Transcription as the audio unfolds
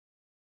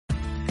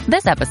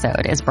This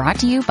episode is brought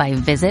to you by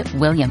Visit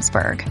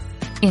Williamsburg.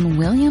 In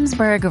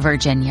Williamsburg,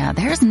 Virginia,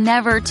 there's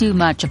never too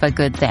much of a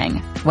good thing.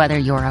 Whether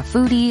you're a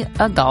foodie,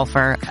 a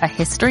golfer, a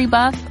history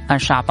buff, a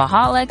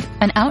shopaholic,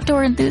 an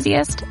outdoor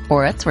enthusiast,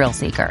 or a thrill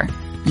seeker,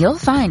 you'll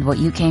find what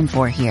you came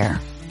for here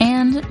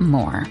and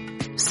more.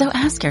 So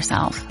ask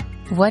yourself,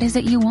 what is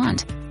it you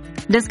want?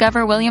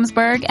 Discover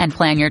Williamsburg and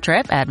plan your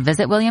trip at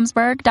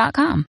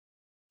visitwilliamsburg.com.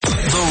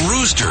 The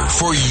Rooster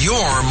for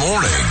your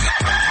morning.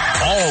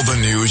 All the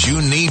news you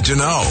need to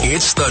know.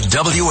 It's the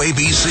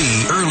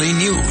WABC Early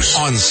News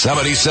on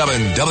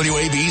 77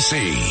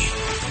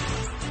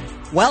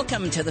 WABC.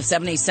 Welcome to the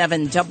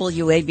 77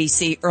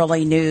 WABC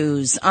Early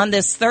News. On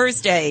this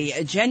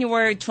Thursday,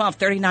 January 12th,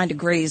 39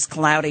 degrees,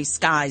 cloudy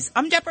skies.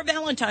 I'm Deborah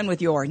Valentine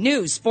with your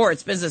news,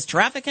 sports, business,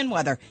 traffic, and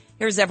weather.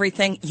 Here's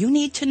everything you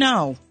need to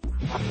know.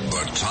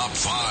 The top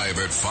 5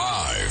 at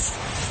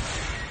 5.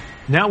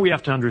 Now we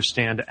have to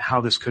understand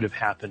how this could have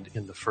happened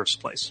in the first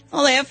place.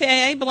 Well, the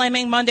FAA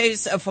blaming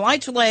Monday's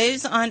flight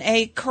delays on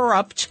a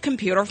corrupt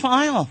computer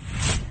file.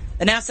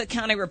 The Nassau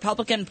County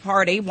Republican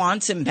Party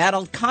wants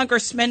embattled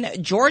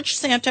Congressman George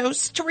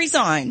Santos to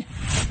resign.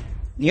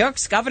 New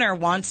York's governor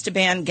wants to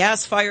ban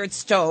gas-fired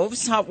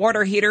stoves, hot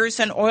water heaters,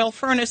 and oil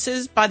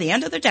furnaces by the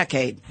end of the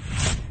decade.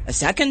 A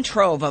second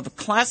trove of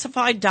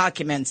classified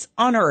documents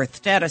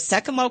unearthed at a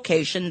second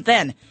location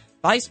then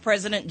Vice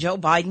President Joe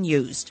Biden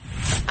used.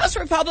 House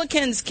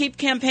Republicans keep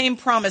campaign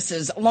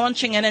promises,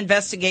 launching an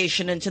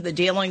investigation into the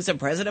dealings of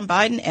President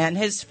Biden and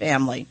his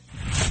family.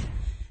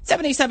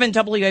 77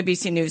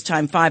 WABC News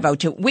Time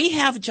 5:02. We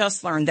have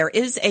just learned there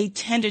is a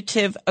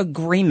tentative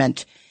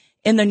agreement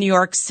in the New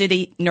York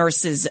City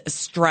nurses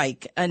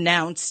strike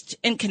announced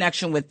in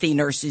connection with the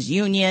nurses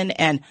union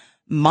and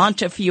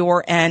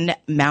Montefiore and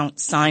Mount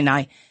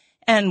Sinai.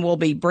 And we'll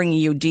be bringing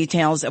you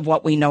details of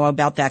what we know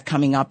about that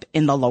coming up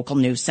in the local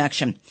news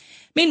section.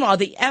 Meanwhile,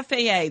 the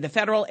FAA, the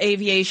Federal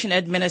Aviation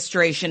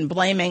Administration,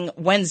 blaming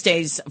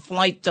Wednesday's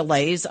flight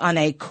delays on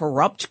a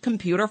corrupt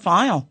computer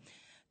file.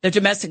 The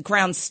domestic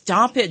ground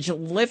stoppage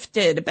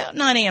lifted about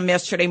 9 a.m.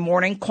 yesterday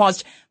morning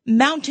caused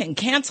mounting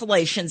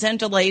cancellations and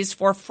delays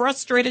for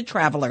frustrated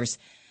travelers.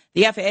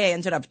 The FAA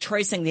ended up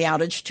tracing the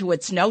outage to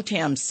its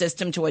NOTAM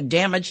system to a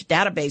damaged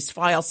database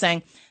file,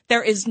 saying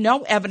there is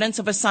no evidence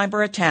of a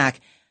cyber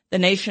attack. The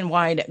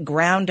nationwide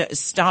ground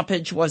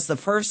stoppage was the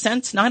first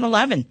since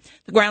 9/11.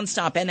 The ground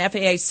stop and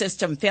FAA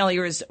system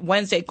failures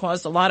Wednesday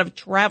caused a lot of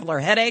traveler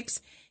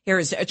headaches.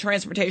 Here's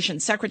Transportation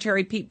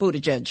Secretary Pete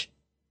Buttigieg.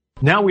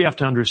 Now we have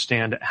to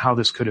understand how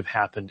this could have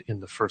happened in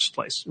the first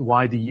place,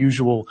 why the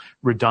usual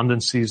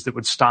redundancies that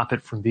would stop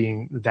it from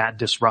being that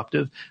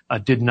disruptive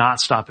did not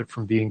stop it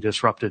from being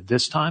disrupted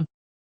this time.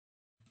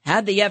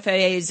 Had the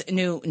FAA's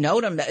new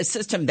NOTAM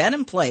system been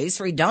in place,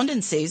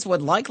 redundancies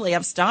would likely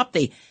have stopped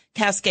the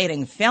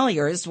cascading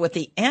failures. With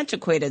the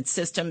antiquated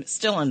system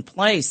still in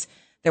place,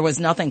 there was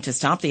nothing to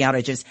stop the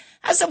outages.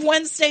 As of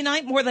Wednesday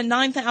night, more than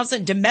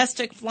 9,000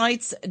 domestic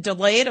flights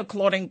delayed,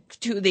 according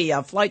to the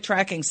flight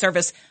tracking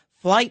service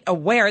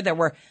FlightAware. There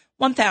were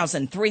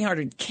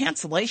 1,300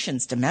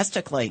 cancellations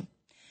domestically.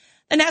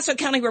 The Nassau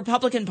County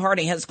Republican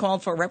Party has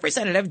called for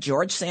Representative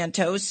George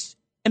Santos'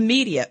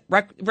 immediate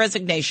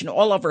resignation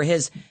all over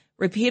his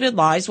repeated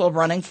lies while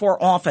running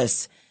for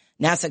office.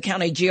 Nassau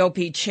County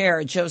GOP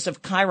Chair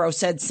Joseph Cairo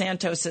said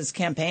Santos's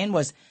campaign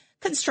was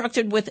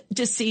constructed with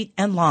deceit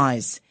and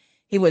lies.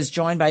 He was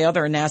joined by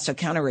other Nassau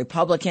County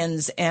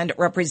Republicans and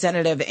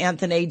Representative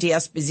Anthony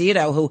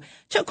D'Esposito, who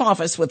took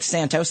office with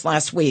Santos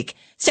last week.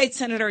 State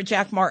Senator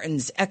Jack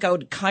Martins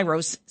echoed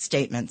Cairo's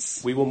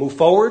statements. We will move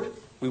forward.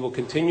 We will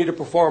continue to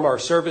perform our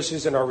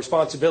services and our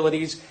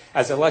responsibilities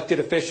as elected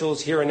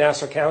officials here in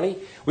Nassau County.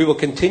 We will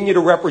continue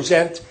to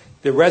represent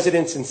the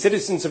residents and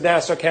citizens of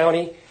Nassau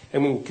County,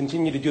 and we will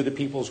continue to do the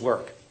people's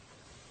work.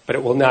 But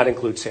it will not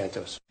include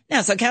Santos.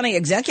 Nassau County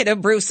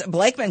Executive Bruce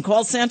Blakeman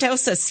called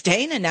Santos a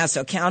stain in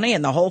Nassau County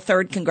and the whole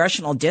 3rd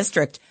Congressional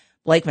District.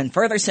 Blakeman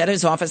further said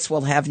his office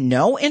will have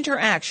no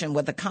interaction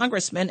with the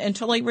congressman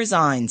until he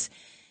resigns.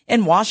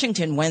 In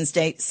Washington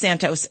Wednesday,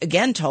 Santos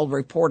again told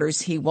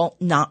reporters he will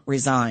not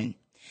resign.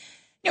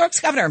 New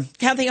York's Governor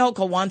Kathy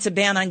Hochul wants a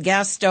ban on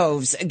gas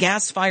stoves,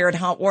 gas-fired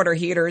hot water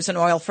heaters, and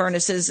oil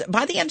furnaces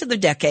by the end of the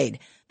decade.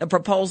 The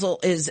proposal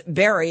is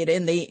buried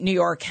in the New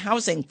York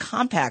Housing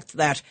Compact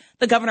that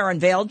the governor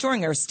unveiled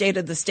during her State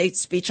of the State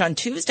speech on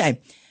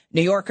Tuesday.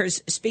 New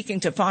Yorkers speaking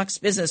to Fox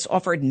Business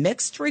offered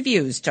mixed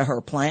reviews to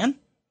her plan.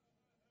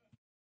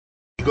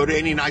 You go to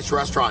any nice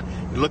restaurant,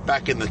 you look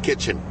back in the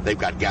kitchen, they've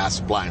got gas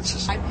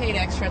appliances. I paid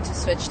extra to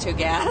switch to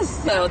gas,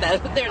 so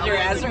there's your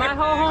answer. My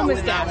whole home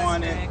is gas.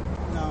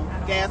 No,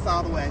 gas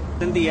all the way.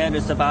 In the end,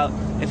 it's about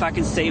if I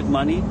can save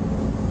money,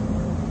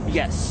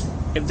 yes.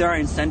 If there are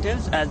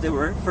incentives, as there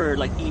were for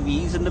like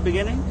EVs in the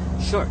beginning,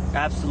 sure,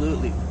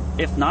 absolutely.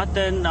 If not,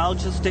 then I'll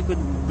just stick with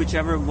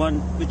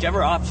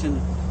whichever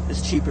option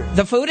is cheaper.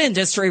 The food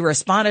industry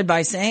responded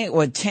by saying it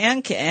would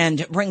tank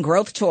and bring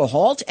growth to a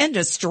halt and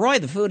destroy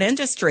the food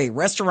industry.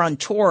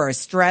 Restaurateur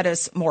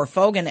Stratus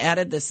Morfogen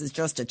added this is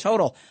just a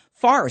total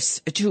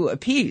farce to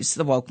appease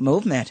the woke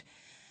movement.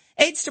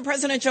 Aides to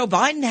President Joe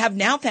Biden have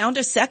now found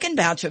a second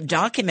batch of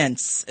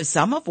documents,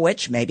 some of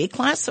which may be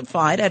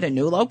classified at a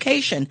new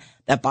location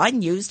that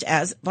Biden used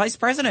as vice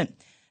president.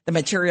 The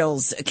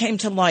materials came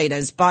to light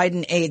as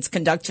Biden aides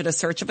conducted a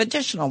search of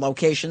additional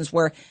locations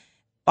where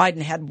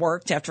Biden had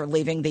worked after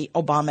leaving the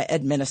Obama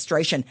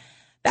administration.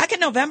 Back in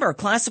November,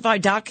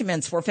 classified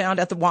documents were found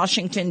at the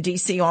Washington,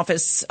 D.C.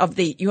 office of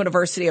the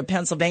University of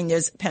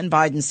Pennsylvania's Penn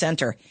Biden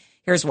Center.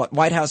 Here's what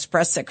White House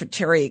Press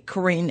Secretary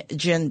Karine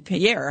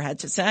Jean-Pierre had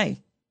to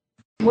say.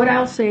 What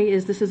I'll say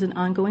is this is an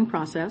ongoing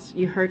process.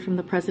 You heard from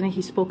the president.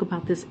 He spoke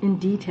about this in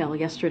detail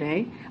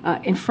yesterday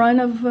in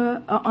front of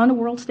on a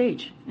world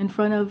stage, in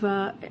front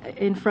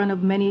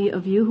of many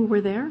of you who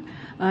were there,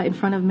 in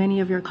front of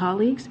many of your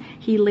colleagues.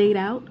 He laid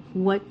out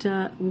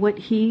what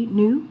he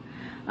knew.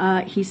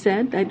 He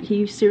said that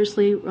he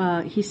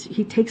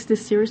takes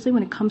this seriously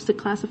when it comes to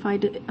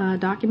classified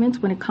documents,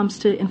 when it comes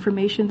to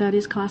information that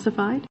is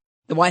classified.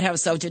 The White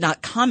House, though, did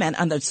not comment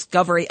on the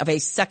discovery of a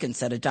second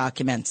set of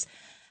documents.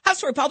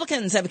 House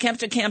Republicans have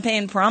kept a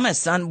campaign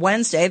promise. On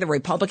Wednesday, the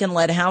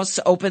Republican-led House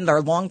opened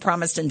their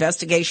long-promised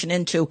investigation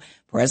into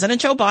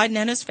President Joe Biden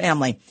and his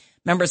family.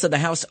 Members of the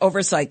House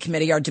Oversight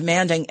Committee are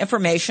demanding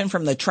information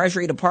from the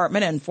Treasury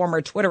Department and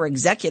former Twitter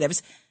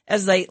executives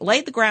as they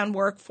laid the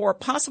groundwork for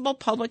possible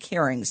public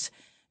hearings.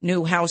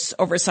 New House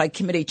Oversight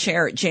Committee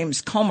Chair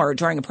James Comer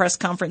during a press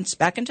conference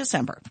back in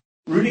December.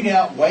 Rooting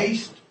out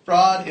waste,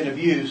 fraud, and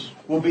abuse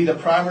will be the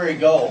primary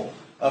goal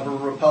of a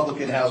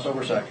Republican House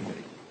Oversight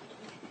Committee.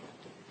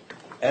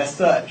 As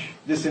such,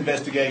 this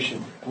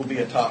investigation will be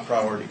a top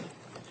priority.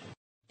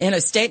 In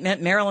a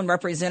statement, Maryland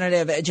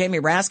Representative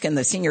Jamie Raskin,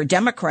 the senior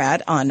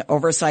Democrat on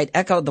oversight,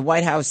 echoed the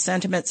White House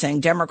sentiment,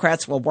 saying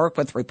Democrats will work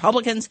with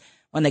Republicans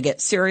when they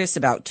get serious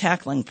about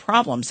tackling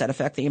problems that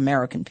affect the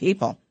American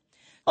people.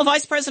 Well,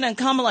 Vice President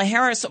Kamala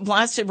Harris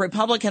blasted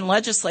Republican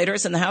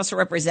legislators in the House of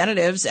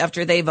Representatives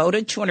after they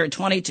voted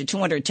 220 to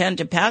 210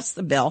 to pass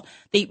the bill,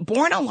 the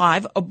Born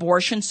Alive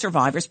Abortion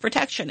Survivors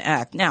Protection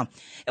Act. Now,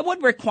 it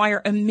would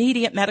require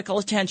immediate medical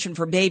attention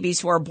for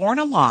babies who are born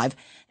alive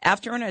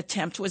after an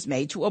attempt was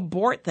made to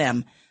abort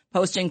them.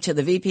 Posting to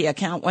the VP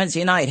account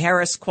Wednesday night,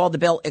 Harris called the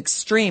bill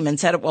extreme and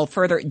said it will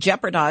further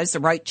jeopardize the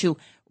right to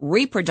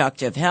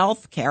reproductive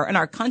health care in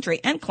our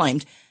country, and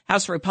claimed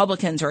House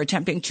Republicans are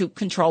attempting to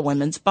control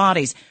women's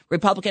bodies.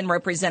 Republican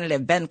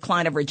Representative Ben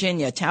Cline of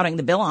Virginia touting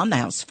the bill on the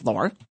House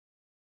floor.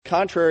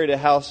 Contrary to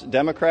House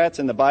Democrats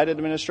and the Biden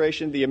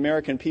administration, the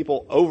American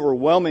people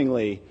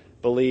overwhelmingly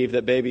believe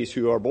that babies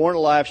who are born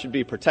alive should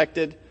be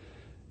protected,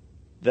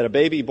 that a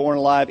baby born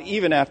alive,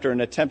 even after an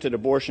attempted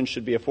abortion,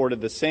 should be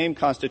afforded the same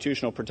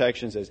constitutional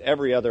protections as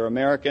every other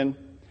American.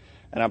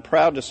 And I'm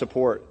proud to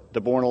support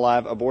the Born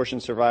Alive Abortion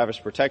Survivors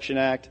Protection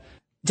Act.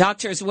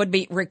 Doctors would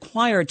be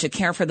required to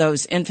care for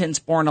those infants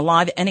born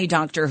alive. Any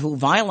doctor who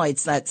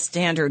violates that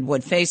standard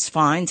would face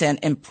fines and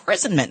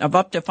imprisonment of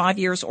up to 5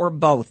 years or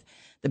both.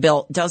 The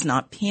bill does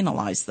not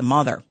penalize the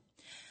mother.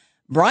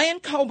 Bryan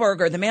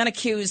Kohberger, the man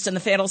accused in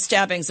the fatal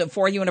stabbings of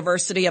 4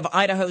 University of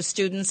Idaho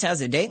students, has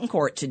a date in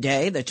court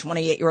today. The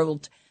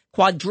 28-year-old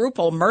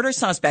quadruple murder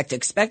suspect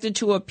expected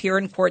to appear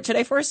in court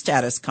today for a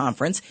status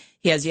conference.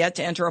 He has yet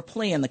to enter a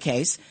plea in the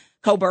case.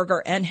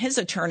 Kohberger and his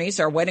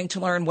attorneys are waiting to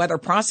learn whether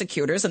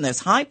prosecutors in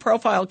this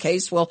high-profile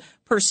case will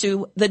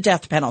pursue the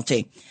death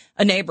penalty.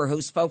 A neighbor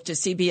who spoke to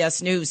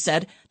CBS News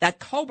said that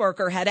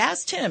Kohberger had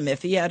asked him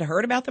if he had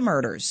heard about the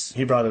murders.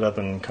 He brought it up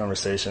in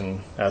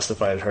conversation, asked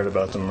if I had heard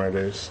about the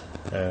murders,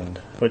 and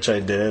which I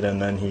did,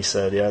 and then he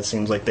said, yeah, it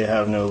seems like they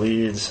have no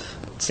leads.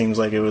 It seems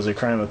like it was a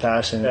crime of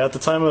passion. At the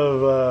time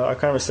of our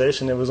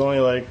conversation, it was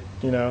only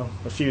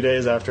a few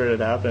days after it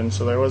had happened,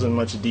 so there wasn't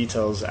much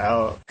details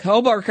out.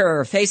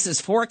 Kohberger faces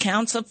 4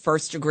 counts of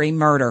first-degree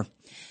murder.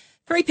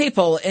 3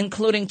 people,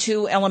 including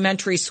 2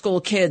 elementary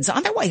school kids,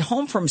 on their way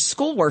home from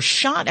school were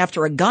shot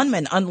after a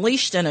gunman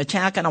unleashed an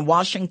attack on a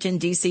Washington,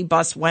 D.C.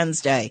 bus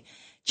Wednesday.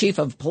 Chief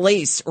of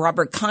Police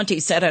Robert Conti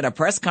said at a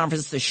press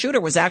conference the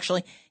shooter was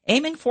actually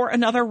aiming for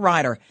another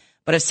rider.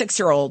 But a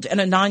 6-year-old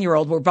and a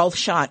 9-year-old were both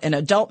shot. An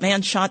adult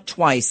man shot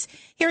twice.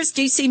 Here's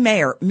D.C.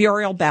 Mayor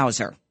Muriel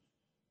Bowser.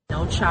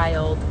 No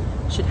child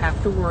should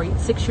have to worry.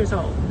 6 years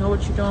old. You know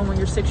what you're doing when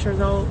you're 6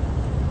 years old?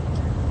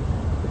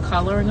 You're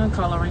coloring on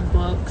coloring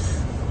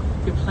books.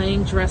 You're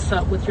playing dress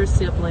up with your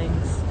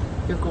siblings.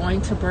 You're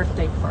going to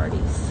birthday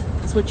parties.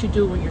 That's what you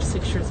do when you're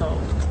 6 years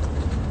old.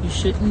 You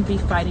shouldn't be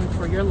fighting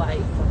for your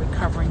life or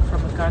recovering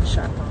from a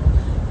gunshot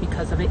wound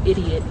because of an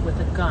idiot with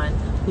a gun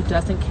who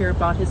doesn't care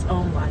about his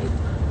own life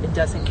and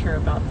doesn't care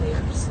about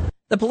theirs.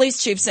 The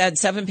police chief said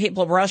 7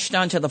 people rushed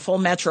onto the full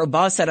Metro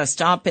bus at a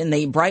stop in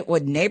the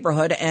Brightwood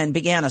neighborhood and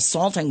began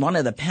assaulting one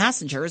of the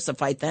passengers. The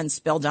fight then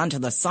spilled onto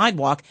the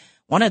sidewalk.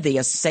 One of the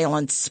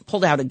assailants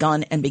pulled out a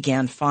gun and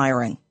began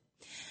firing.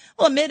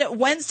 Well, amid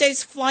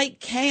Wednesday's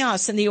flight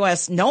chaos in the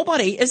U.S.,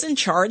 nobody is in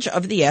charge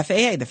of the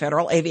FAA, the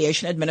Federal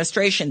Aviation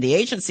Administration. The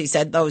agency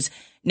said those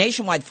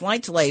nationwide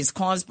flight delays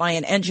caused by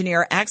an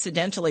engineer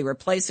accidentally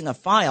replacing a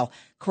file,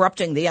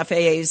 corrupting the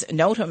FAA's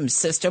NOTAM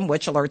system,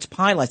 which alerts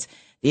pilots.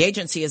 The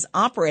agency is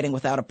operating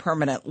without a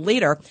permanent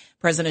leader.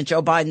 President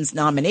Joe Biden's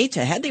nominee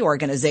to head the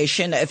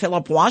organization,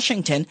 Philip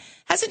Washington,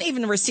 hasn't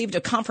even received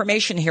a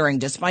confirmation hearing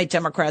despite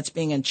Democrats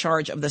being in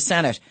charge of the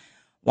Senate.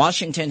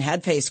 Washington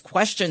had faced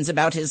questions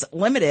about his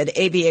limited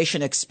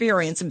aviation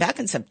experience and back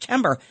in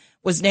September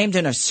was named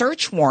in a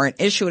search warrant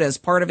issued as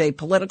part of a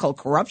political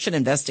corruption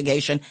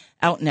investigation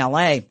out in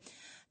L.A.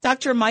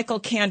 Dr. Michael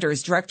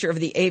Kanders, director of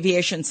the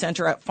Aviation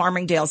Center at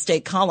Farmingdale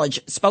State College,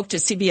 spoke to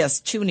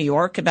CBS 2 New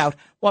York about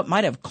what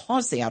might have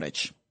caused the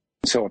outage.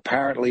 So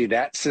apparently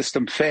that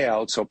system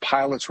failed, so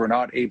pilots were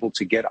not able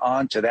to get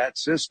onto that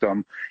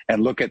system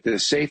and look at the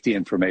safety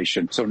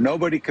information. So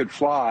nobody could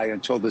fly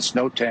until this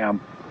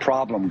NOTAM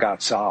problem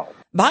got solved.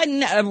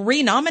 Biden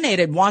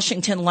renominated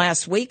Washington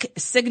last week,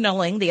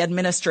 signaling the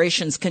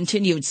administration's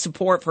continued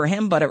support for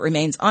him, but it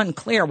remains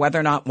unclear whether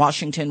or not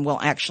Washington will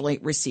actually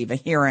receive a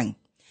hearing.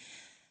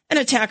 An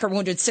attacker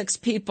wounded 6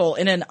 people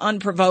in an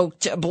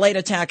unprovoked blade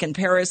attack in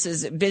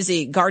Paris's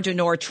busy Gare du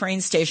Nord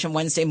train station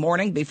Wednesday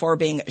morning before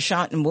being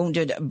shot and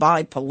wounded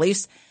by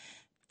police.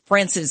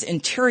 France's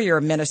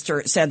interior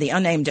minister said the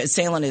unnamed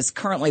assailant is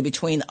currently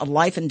between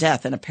life and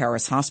death in a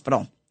Paris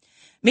hospital.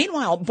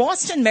 Meanwhile,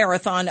 Boston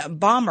Marathon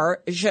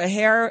bomber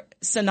Jair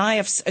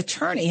Tsarnaev's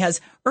attorney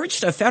has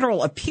urged a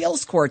federal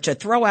appeals court to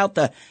throw out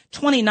the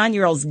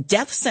 29-year-old's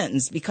death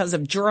sentence because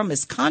of juror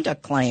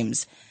misconduct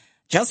claims.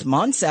 Just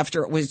months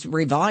after it was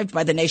revived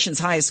by the nation's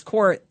highest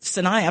court,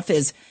 Tsarnaev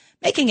is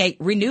making a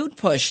renewed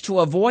push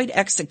to avoid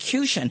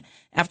execution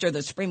after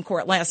the Supreme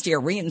Court last year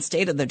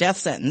reinstated the death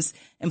sentence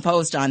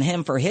imposed on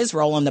him for his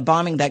role in the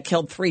bombing that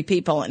killed 3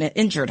 people and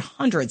injured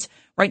hundreds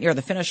right near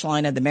the finish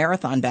line of the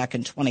marathon back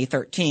in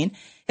 2013.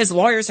 His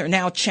lawyers are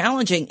now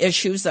challenging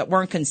issues that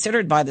weren't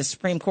considered by the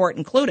Supreme Court,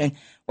 including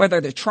whether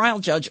the trial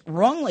judge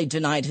wrongly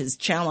denied his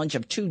challenge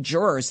of 2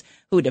 jurors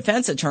who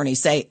defense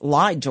attorneys say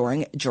lied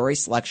during jury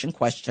selection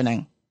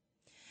questioning.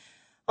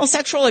 Well,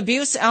 sexual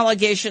abuse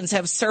allegations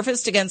have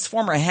surfaced against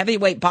former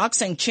heavyweight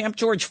boxing champ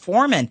George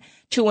Foreman.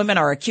 2 women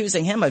are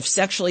accusing him of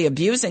sexually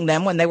abusing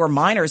them when they were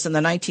minors in the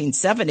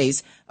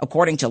 1970s,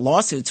 according to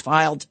lawsuits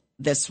filed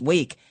this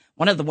week.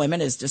 One of the women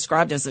is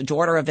described as the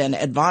daughter of an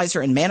advisor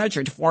and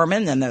manager to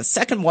Foreman, and the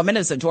second woman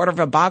is the daughter of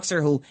a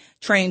boxer who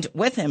trained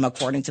with him,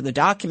 according to the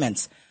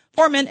documents.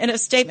 Foreman, in a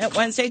statement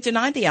Wednesday,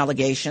 denied the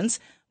allegations.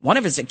 One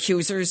of his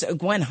accusers,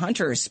 Gwen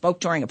Hunter,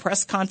 spoke during a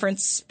press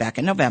conference back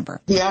in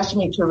November. He asked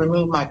me to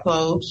remove my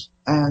clothes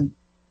and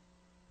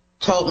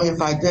told me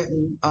if I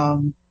didn't,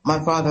 my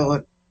father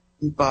would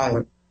be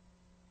fired.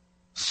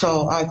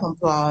 So I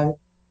complied.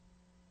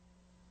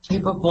 He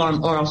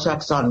performed oral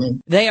sex on me.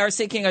 They are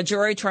seeking a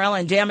jury trial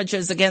and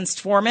damages against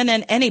Foreman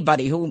and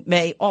anybody who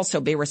may also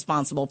be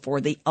responsible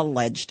for the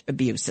alleged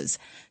abuses.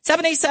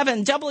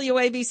 77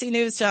 WABC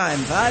News Time,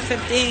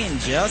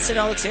 5:15. Justin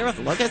Alex here with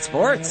a look at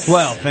sports.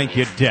 Well, thank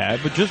you,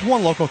 Deb. But just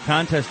one local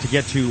contest to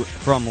get to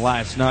from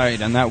last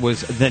night, and that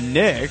was the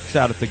Knicks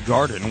out at the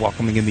Garden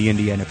welcoming in the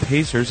Indiana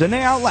Pacers, and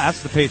they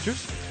outlast the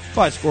Pacers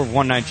by a score of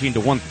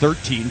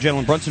 119-113.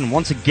 Jalen Brunson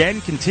once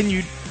again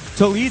continued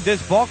to lead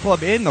this ball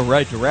club in the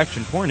right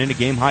direction, pouring in a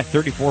game-high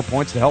 34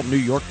 points to help New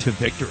York to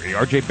victory.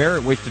 R.J.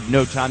 Barrett wasted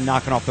no time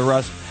knocking off the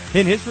rust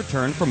in his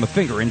return from a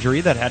finger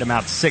injury that had him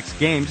out 6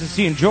 games, as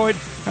he enjoyed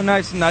a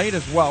nice night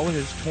as well with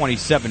his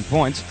 27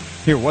 points.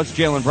 Here was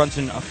Jalen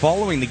Brunson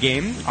following the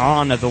game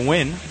on the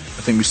win.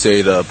 I think we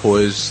stayed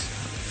poised,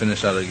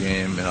 finished out of the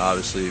game, and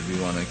obviously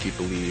we want to keep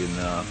the lead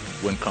and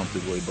win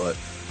comfortably, but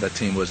that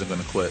team wasn't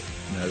going to quit.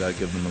 I got to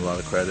give them a lot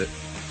of credit.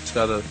 Just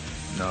got to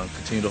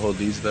continue to hold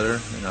leads better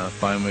and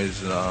find ways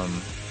to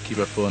keep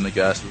our foot on the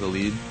gas with the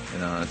lead.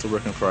 And it's a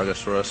work in progress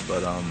for us,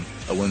 but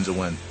a win's a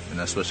win, and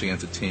especially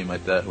against a team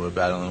like that who we're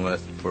battling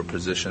with for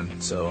position.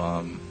 So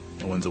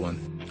a win's a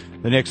win.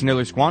 The Knicks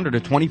nearly squandered a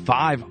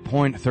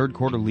 25-point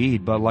third-quarter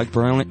lead, but like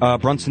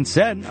Brunson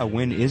said, a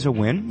win is a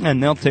win,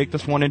 and they'll take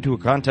this one into a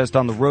contest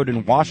on the road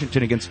in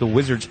Washington against the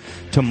Wizards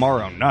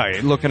tomorrow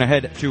night. Looking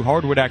ahead to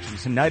hardwood action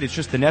tonight, it's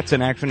just the Nets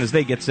in action as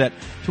they get set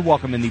to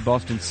welcome in the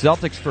Boston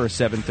Celtics for a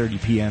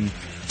 7:30 p.m.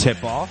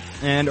 tip-off.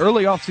 And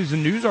early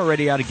offseason news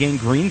already out of Gang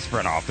Green's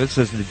front office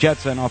as the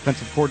Jets and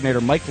offensive coordinator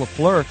Mike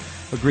LaFleur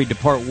agreed to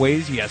part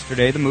ways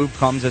yesterday. The move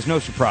comes as no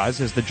surprise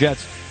as the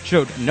Jets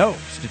showed no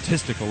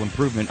statistical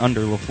improvement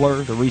under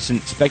LaFleur. The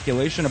recent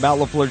speculation about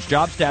LaFleur's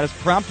job status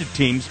prompted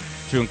teams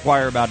to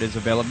inquire about his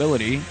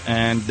availability,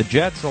 and the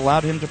Jets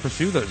allowed him to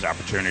pursue those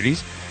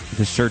opportunities.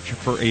 The search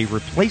for a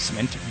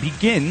replacement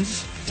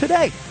begins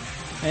today.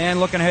 And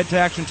looking ahead to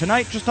action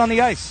tonight, just on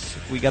the ice,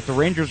 we got the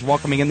Rangers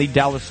welcoming in the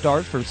Dallas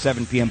Stars for a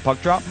 7 p.m.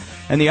 puck drop,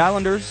 and the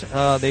Islanders,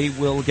 they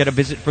will get a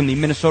visit from the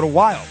Minnesota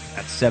Wild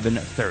at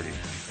 7:30.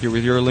 Here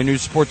with your early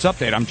news sports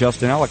update, I'm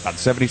Justin Ellick on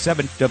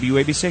 77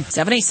 WABC.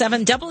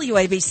 77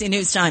 WABC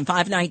News Time,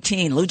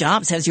 5:19. Lou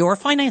Dobbs has your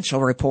financial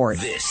report.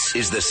 This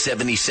is the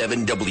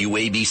 77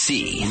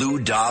 WABC Lou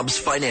Dobbs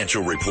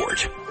Financial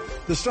Report.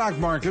 The stock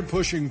market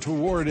pushing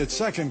toward its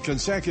second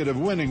consecutive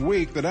winning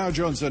week. The Dow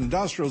Jones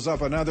Industrial's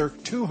up another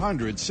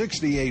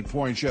 268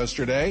 points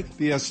yesterday.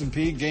 The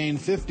S&P gained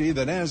 50.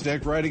 The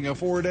Nasdaq riding a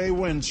 4-day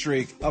win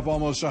streak, up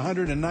almost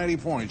 190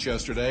 points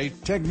yesterday.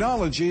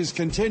 Technologies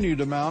continue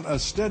to mount a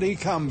steady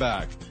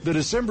comeback. The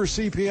December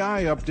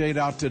CPI update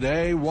out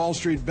today. Wall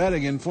Street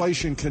betting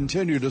inflation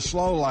continued to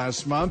slow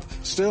last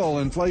month. Still,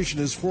 inflation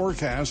is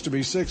forecast to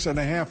be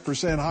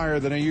 6.5% higher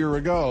than a year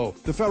ago.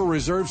 The Federal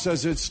Reserve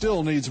says it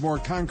still needs more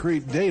concrete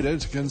data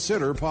to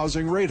consider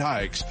pausing rate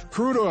hikes.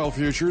 Crude oil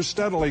futures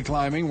steadily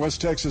climbing. West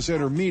Texas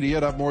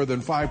Intermediate up more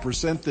than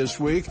 5% this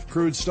week.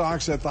 Crude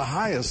stocks at the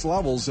highest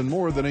levels in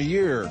more than a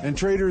year. And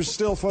traders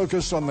still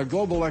focused on the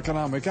global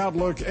economic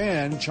outlook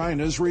and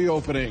China's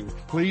reopening.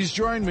 Please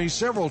join me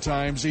several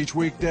times each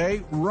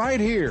weekday right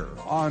here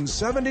on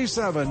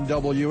 77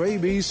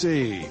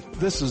 WABC.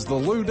 This is the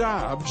Lou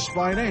Dobbs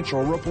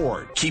Financial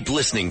Report. Keep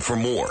listening for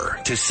more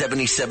to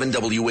 77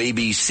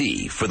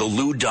 WABC for the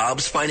Lou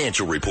Dobbs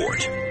Financial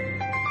Report.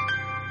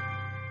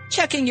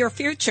 Checking your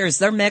futures.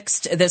 They're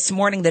mixed this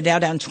morning. The Dow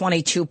down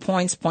 22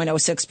 points,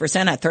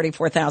 0.06% at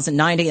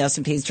 34,090.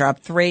 S&P's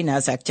dropped 3.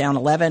 Nasdaq down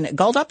 11.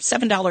 Gold up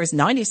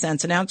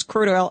 $7.90 an ounce.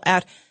 Crude oil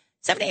at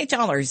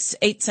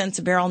 $78.08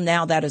 a barrel.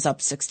 Now that is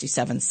up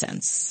 67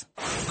 cents.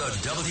 The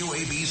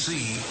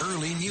WABC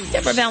Early News.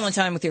 Deborah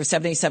Valentine with your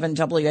 77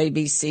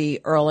 WABC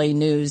Early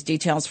News.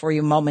 Details for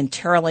you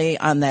momentarily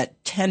on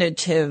that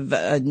tentative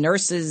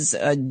nurses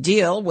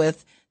deal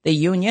with the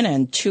union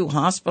and 2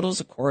 hospitals.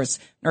 Of course,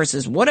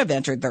 nurses would have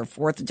entered their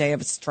 4th day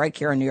of strike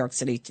here in New York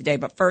City today.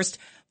 But first,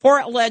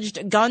 4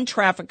 alleged gun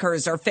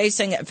traffickers are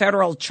facing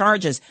federal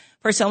charges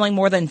for selling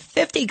more than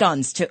 50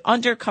 guns to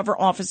undercover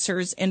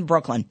officers in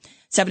Brooklyn.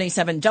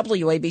 77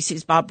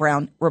 WABC's Bob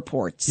Brown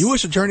reports.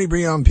 U.S. Attorney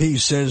Breon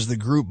Peace says the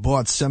group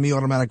bought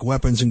semi-automatic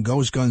weapons and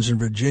ghost guns in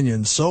Virginia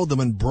and sold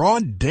them in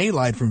broad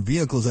daylight from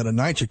vehicles at a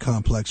NYCHA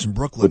complex in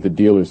Brooklyn. With the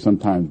dealers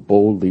sometimes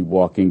boldly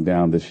walking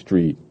down the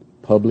street,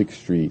 public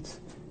streets,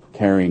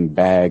 carrying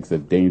bags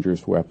of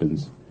dangerous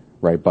weapons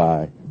right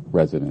by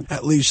residents.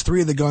 At least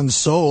 3 of the guns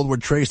sold were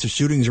traced to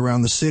shootings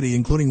around the city,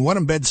 including one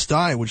in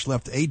Bed-Stuy, which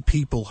left 8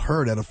 people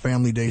hurt at a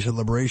Family Day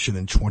celebration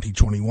in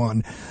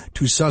 2021.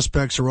 2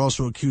 suspects are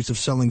also accused of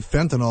selling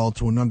fentanyl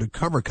to an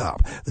undercover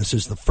cop. This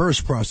is the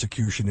first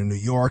prosecution in New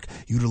York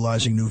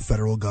utilizing new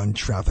federal gun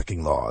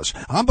trafficking laws.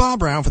 I'm Bob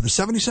Brown for the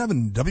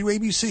 77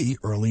 WABC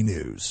Early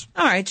News.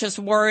 All right, just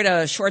word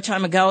a short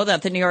time ago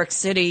that the New York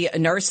City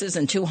nurses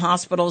and 2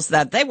 hospitals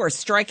that they were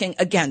striking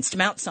against,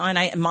 Mount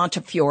Sinai and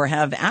Montefiore,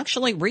 have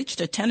actually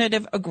reached a tentative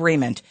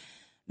agreement.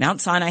 Mount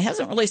Sinai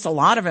hasn't released a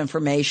lot of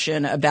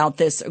information about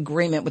this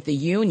agreement with the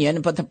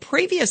union, but the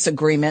previous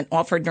agreement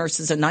offered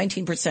nurses a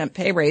 19%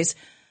 pay raise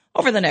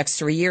over the next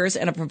 3 years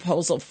and a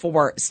proposal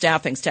for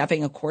staffing.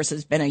 Staffing, of course,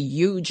 has been a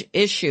huge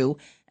issue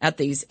at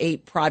these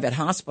 8 private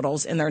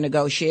hospitals in their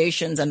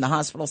negotiations, and the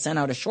hospital sent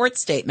out a short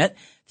statement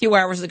a few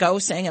hours ago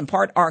saying, in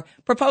part, our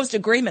proposed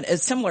agreement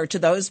is similar to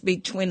those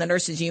between the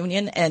nurses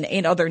union and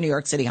 8 other New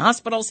York City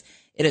hospitals.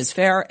 It is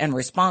fair and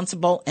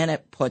responsible, and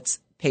it puts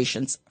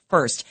patients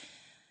first.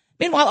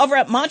 Meanwhile, over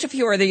at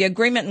Montefiore, the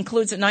agreement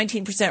includes a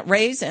 19%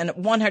 raise and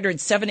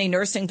 170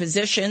 nursing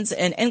positions,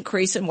 an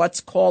increase in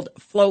what's called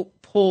float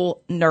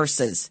pool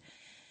nurses.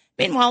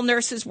 Meanwhile,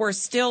 nurses were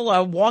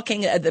still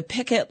walking the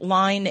picket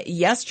line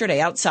yesterday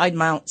outside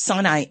Mount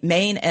Sinai,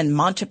 Maine, and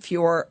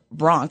Montefiore,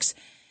 Bronx.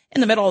 In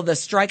the middle of the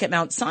strike at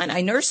Mount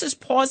Sinai, nurses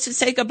paused to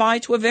say goodbye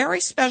to a very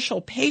special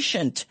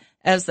patient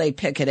as they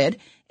picketed,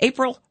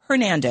 April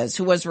Hernandez,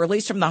 who was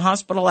released from the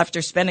hospital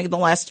after spending the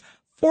last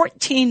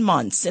 14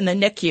 months in the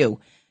NICU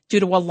due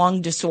to a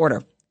lung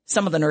disorder.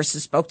 Some of the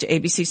nurses spoke to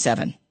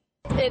ABC7.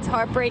 It's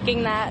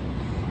heartbreaking that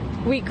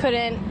we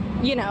couldn't,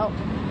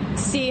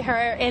 see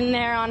her in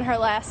there on her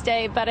last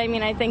day. But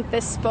I think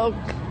this spoke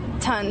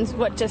tons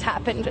what just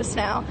happened just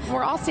now.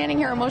 We're all standing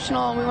here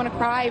emotional and we want to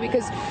cry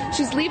because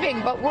she's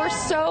leaving, but we're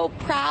so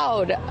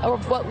proud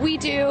of what we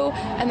do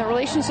and the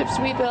relationships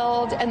we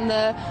build and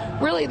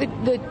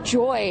the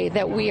joy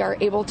that we are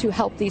able to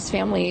help these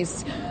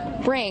families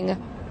bring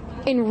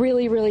in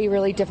really, really,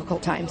 really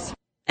difficult times.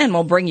 And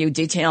we'll bring you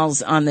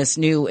details on this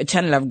new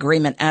tentative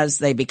agreement as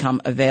they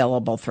become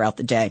available throughout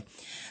the day.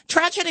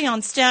 Tragedy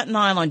on Staten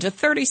Island. A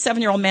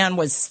 37-year-old man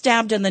was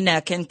stabbed in the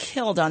neck and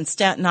killed on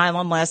Staten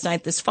Island last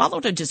night. This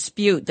followed a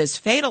dispute, this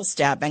fatal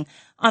stabbing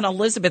on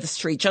Elizabeth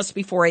Street just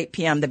before 8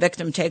 p.m. The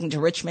victim taken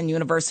to Richmond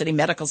University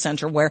Medical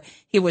Center where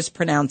he was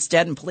pronounced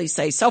dead. And police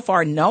say so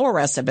far no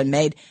arrests have been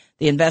made.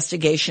 The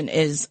investigation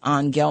is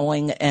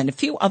ongoing and a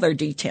few other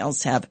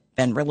details have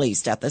been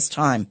released at this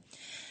time.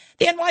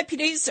 The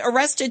NYPD's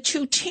arrested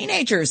 2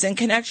 teenagers in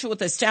connection with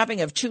the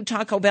stabbing of 2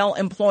 Taco Bell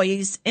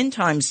employees in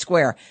Times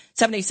Square.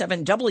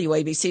 77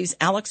 WABC's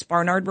Alex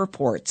Barnard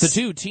reports. The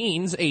two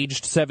teens,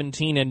 aged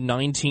 17 and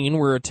 19,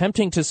 were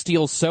attempting to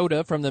steal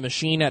soda from the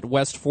machine at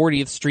West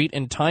 40th Street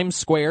in Times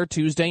Square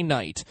Tuesday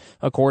night.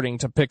 According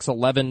to Pix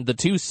 11, the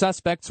two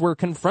suspects were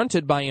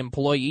confronted by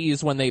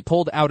employees when they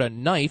pulled out a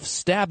knife,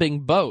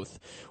 stabbing both.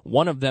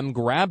 One of them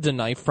grabbed a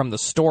knife from the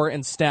store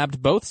and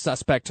stabbed both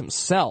suspects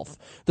himself.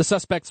 The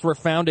suspects were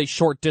found a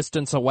short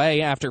distance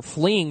away after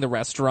fleeing the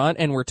restaurant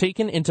and were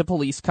taken into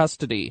police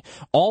custody.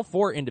 All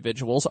four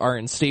individuals are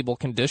in stable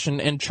condition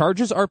and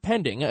charges are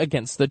pending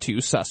against the two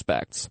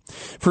suspects.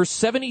 For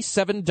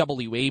 77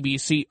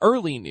 WABC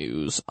Early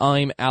News,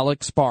 I'm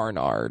Alex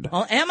Barnard.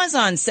 Well,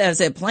 Amazon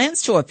says it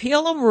plans to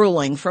appeal a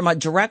ruling from a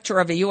director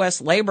of the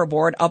U.S. Labor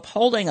Board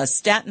upholding a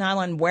Staten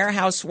Island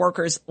warehouse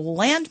workers'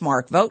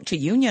 landmark vote to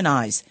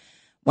unionize.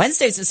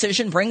 Wednesday's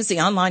decision brings the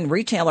online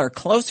retailer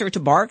closer to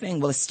bargaining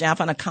with staff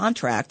on a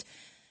contract.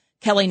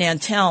 Kelly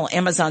Nantel,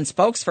 Amazon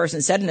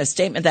spokesperson, said in a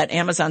statement that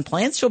Amazon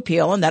plans to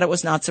appeal and that it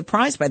was not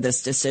surprised by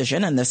this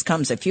decision. And this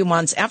comes a few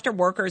months after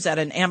workers at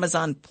an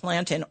Amazon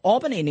plant in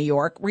Albany, New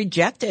York,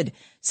 rejected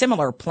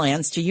similar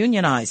plans to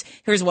unionize.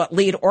 Here's what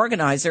lead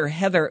organizer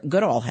Heather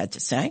Goodall had to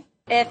say.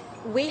 If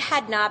we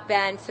had not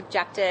been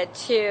subjected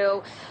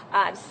to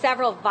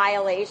several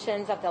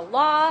violations of the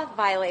law,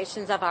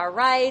 violations of our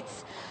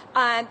rights,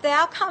 the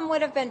outcome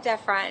would have been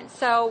different.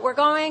 So we're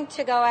going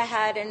to go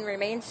ahead and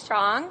remain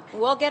strong.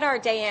 We'll get our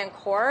day in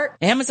court.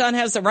 Amazon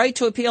has the right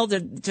to appeal the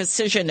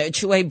decision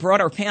to a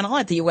broader panel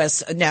at the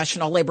U.S.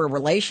 National Labor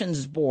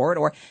Relations Board,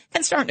 or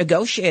can start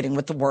negotiating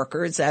with the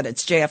workers at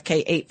its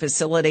JFK 8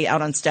 facility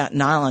out on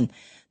Staten Island.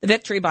 The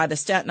victory by the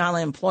Staten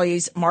Island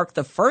employees marked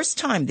the first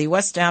time the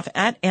U.S. staff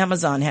at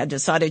Amazon had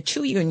decided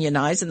to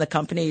unionize in the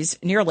company's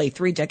nearly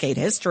 3-decade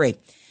history.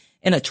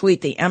 In a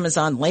tweet, the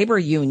Amazon Labor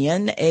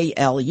Union,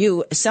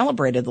 ALU,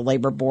 celebrated the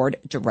Labor Board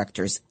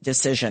director's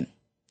decision.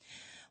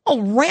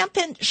 Well,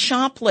 rampant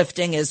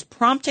shoplifting is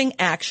prompting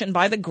action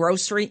by the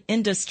grocery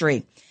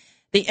industry.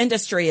 The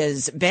industry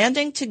is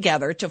banding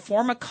together to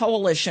form a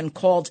coalition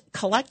called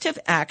Collective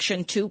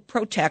Action to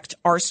Protect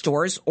Our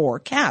Stores, or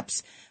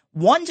CAPS.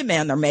 One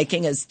demand they're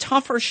making is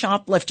tougher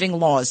shoplifting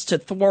laws to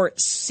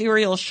thwart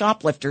serial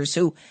shoplifters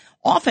who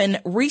often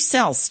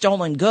resell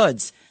stolen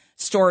goods.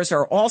 Stores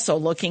are also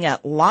looking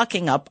at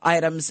locking up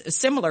items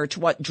similar to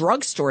what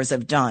drugstores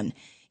have done.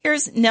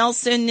 Here's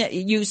Nelson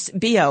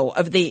Eusebio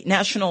of the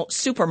National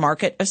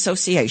Supermarket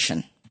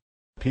Association.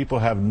 People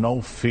have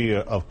no fear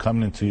of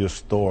coming into your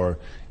store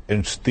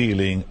and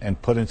stealing and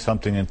putting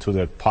something into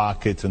their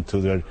pockets,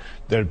 into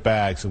their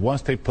bags.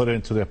 Once they put it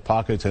into their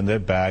pockets and their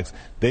bags,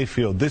 they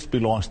feel this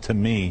belongs to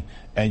me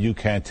and you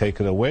can't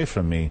take it away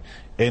from me.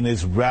 And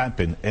it's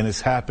rampant and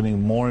it's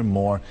happening more and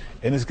more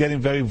and it's getting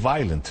very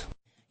violent.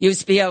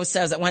 Eusebio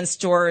says that when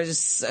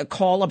stores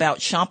call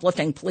about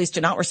shoplifting, police do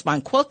not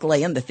respond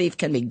quickly and the thief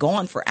can be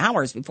gone for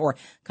hours before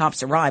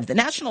cops arrive. The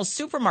National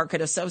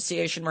Supermarket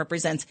Association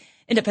represents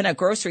independent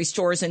grocery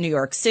stores in New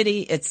York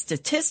City. Its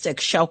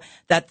statistics show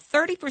that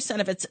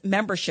 30% of its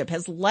membership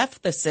has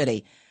left the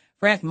city.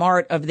 Frank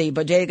Mart of the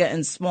Bodega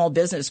and Small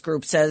Business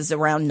Group says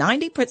around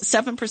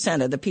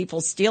 97% of the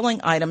people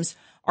stealing items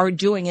are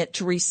doing it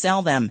to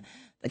resell them.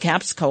 The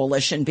CAPS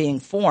coalition being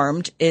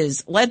formed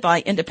is led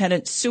by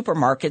independent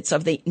supermarkets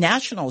of the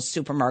National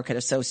Supermarket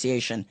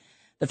Association.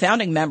 The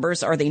founding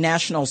members are the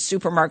National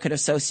Supermarket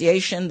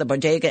Association, the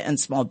Bodega and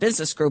Small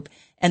Business Group,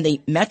 and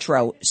the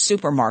Metro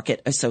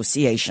Supermarket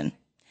Association.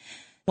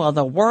 Well,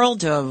 the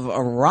world of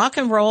rock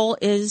and roll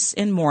is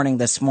in mourning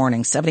this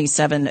morning.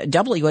 77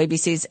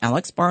 WABC's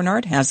Alex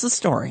Barnard has the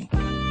story.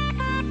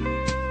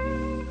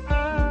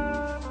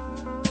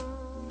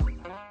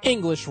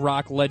 English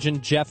rock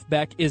legend Jeff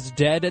Beck is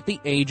dead at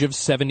the age of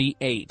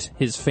 78.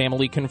 His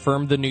family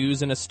confirmed the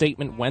news in a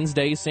statement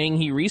Wednesday, saying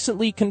he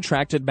recently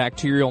contracted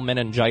bacterial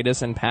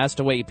meningitis and passed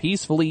away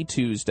peacefully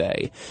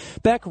Tuesday.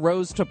 Beck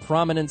rose to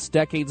prominence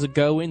decades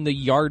ago in the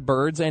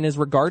Yardbirds and is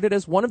regarded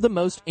as one of the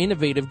most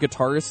innovative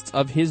guitarists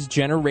of his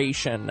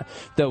generation.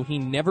 Though he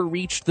never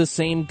reached the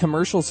same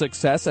commercial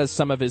success as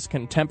some of his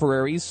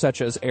contemporaries, such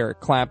as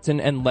Eric Clapton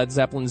and Led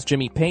Zeppelin's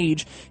Jimmy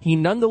Page, he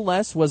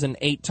nonetheless was an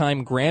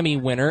 8-time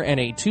Grammy winner and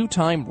a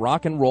 2-time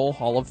Rock and Roll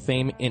Hall of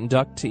Fame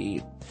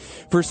inductee.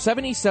 For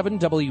 77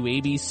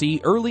 WABC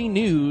Early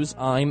News,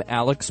 I'm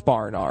Alex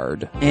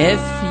Barnard. If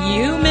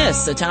you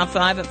missed the top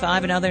 5 at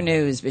 5 and other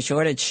news, be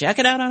sure to check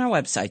it out on our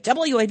website,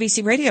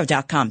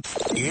 WABCRadio.com.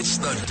 It's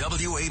the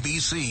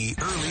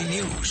WABC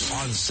Early News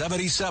on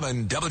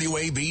 77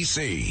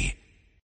 WABC.